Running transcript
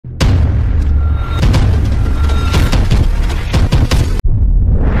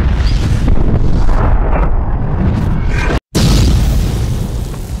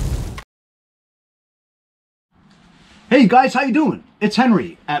Hey guys, how you doing? It's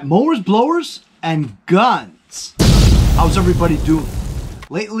Henry at Mowers, Blowers, and Guns. How's everybody doing?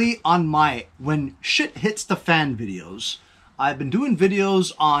 Lately on my When Shit Hits the Fan videos, I've been doing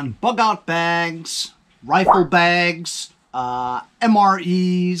videos on bug out bags, rifle bags,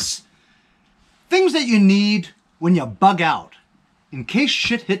 MREs, things that you need when you bug out. In case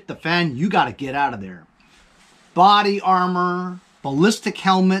shit hit the fan, you gotta get out of there. Body armor, ballistic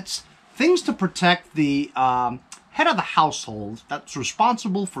helmets, things to protect the head of the household that's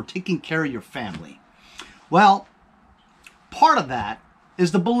responsible for taking care of your family. Well, part of that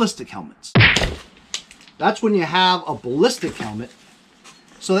is the ballistic helmets. That's when you have a ballistic helmet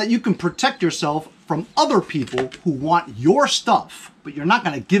so that you can protect yourself from other people who want your stuff, but you're not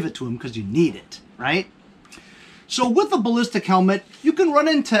going to give it to them because you need it, right? So with a ballistic helmet, you can run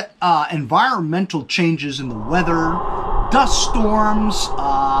into environmental changes in the weather, dust storms,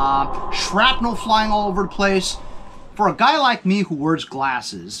 shrapnel flying all over the place. For a guy like me who wears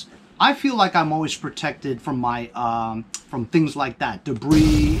glasses, I feel like I'm always protected from my from things like that,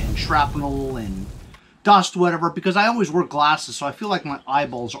 debris and shrapnel and dust, whatever, because I always wear glasses, so I feel like my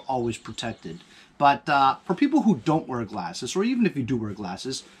eyeballs are always protected. But for people who don't wear glasses, or even if you do wear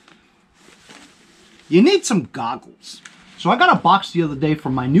glasses, you need some goggles. So I got a box the other day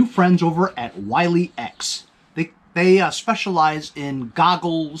from my new friends over at Wiley. They specialize in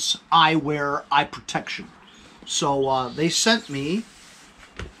goggles, eyewear, eye protection. So they sent me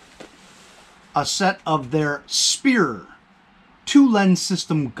a set of their Spear 2-lens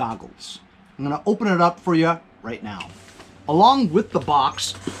system goggles. I'm going to open it up for you right now. Along with the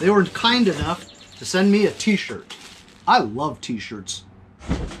box, they were kind enough to send me a t-shirt. I love t-shirts.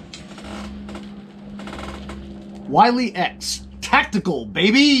 Wiley X Tactical,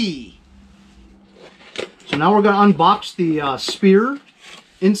 baby! So now we're going to unbox the Spear.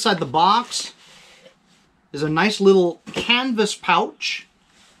 Inside the box is a nice little canvas pouch,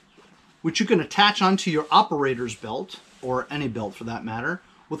 which you can attach onto your operator's belt, or any belt for that matter,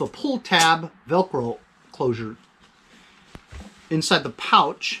 with a pull tab Velcro closure. Inside the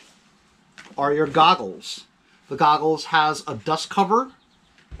pouch are your goggles. The goggles has a dust cover,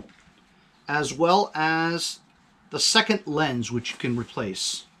 as well as the second lens, which you can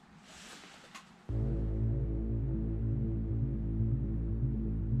replace.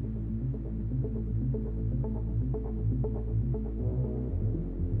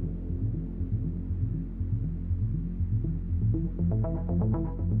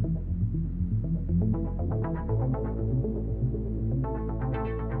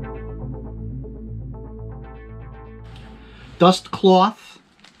 Dust cloth,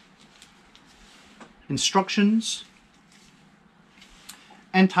 instructions,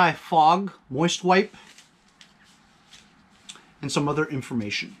 anti-fog moist wipe, and some other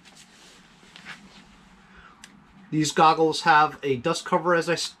information. These goggles have a dust cover, as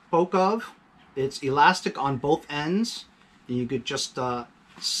I spoke of. It's elastic on both ends, and you could just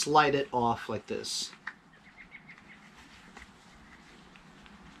slide it off like this.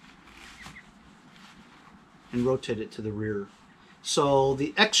 And rotate it to the rear. So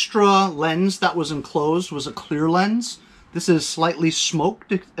the extra lens that was enclosed was a clear lens. This is slightly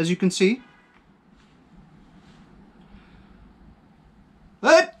smoked, as you can see.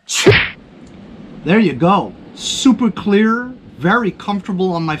 There you go. Super clear, very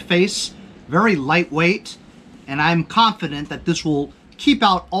comfortable on my face, very lightweight, and I'm confident that this will keep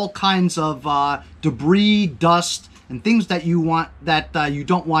out all kinds of debris, dust, and things that you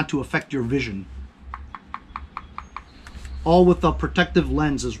don't want to affect your vision. All with a protective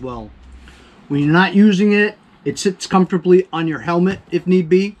lens as well. When you're not using it, it sits comfortably on your helmet if need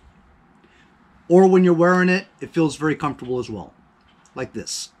be. Or when you're wearing it, it feels very comfortable as well. Like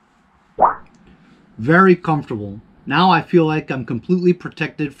this. Very comfortable. Now I feel like I'm completely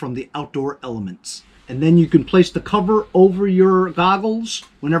protected from the outdoor elements. And then you can place the cover over your goggles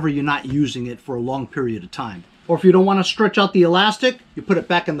whenever you're not using it for a long period of time. Or if you don't want to stretch out the elastic, you put it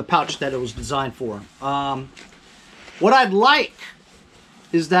back in the pouch that it was designed for. What I'd like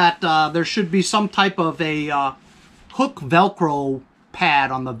is that there should be some type of a hook Velcro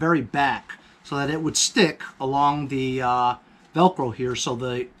pad on the very back so that it would stick along the Velcro here, so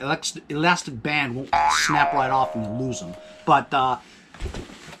the elastic band won't snap right off and you lose them. But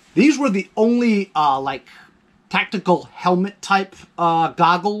these were the only like tactical helmet type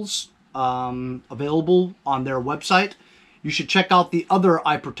goggles available on their website. You should check out the other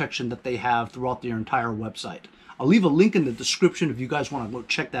eye protection that they have throughout their entire website. I'll leave a link in the description if you guys want to go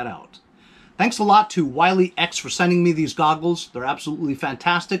check that out. Thanks a lot to Wiley X for sending me these goggles. They're absolutely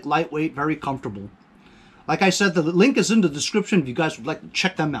fantastic, lightweight, very comfortable. Like I said, the link is in the description if you guys would like to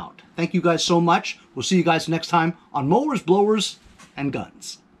check them out. Thank you guys so much. We'll see you guys next time on Mowers, Blowers, and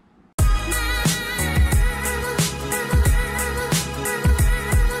Guns.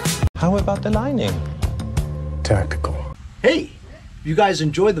 How about the lining? Tactical. Hey, if you guys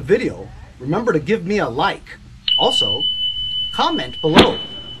enjoyed the video, remember to give me a like. Also, comment below.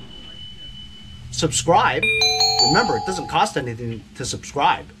 Subscribe. Remember, it doesn't cost anything to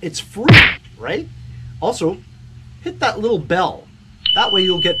subscribe. It's free, right? Also, hit that little bell. That way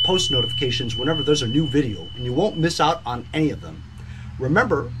you'll get post notifications whenever there's a new video and you won't miss out on any of them.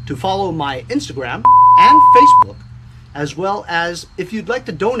 Remember to follow my Instagram and Facebook, as well as if you'd like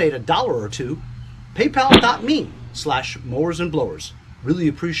to donate $1 or $2, paypal.me/mowersandblowers. Really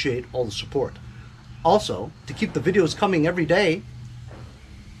appreciate all the support. Also, to keep the videos coming every day,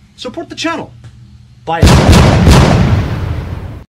 support the channel. Bye.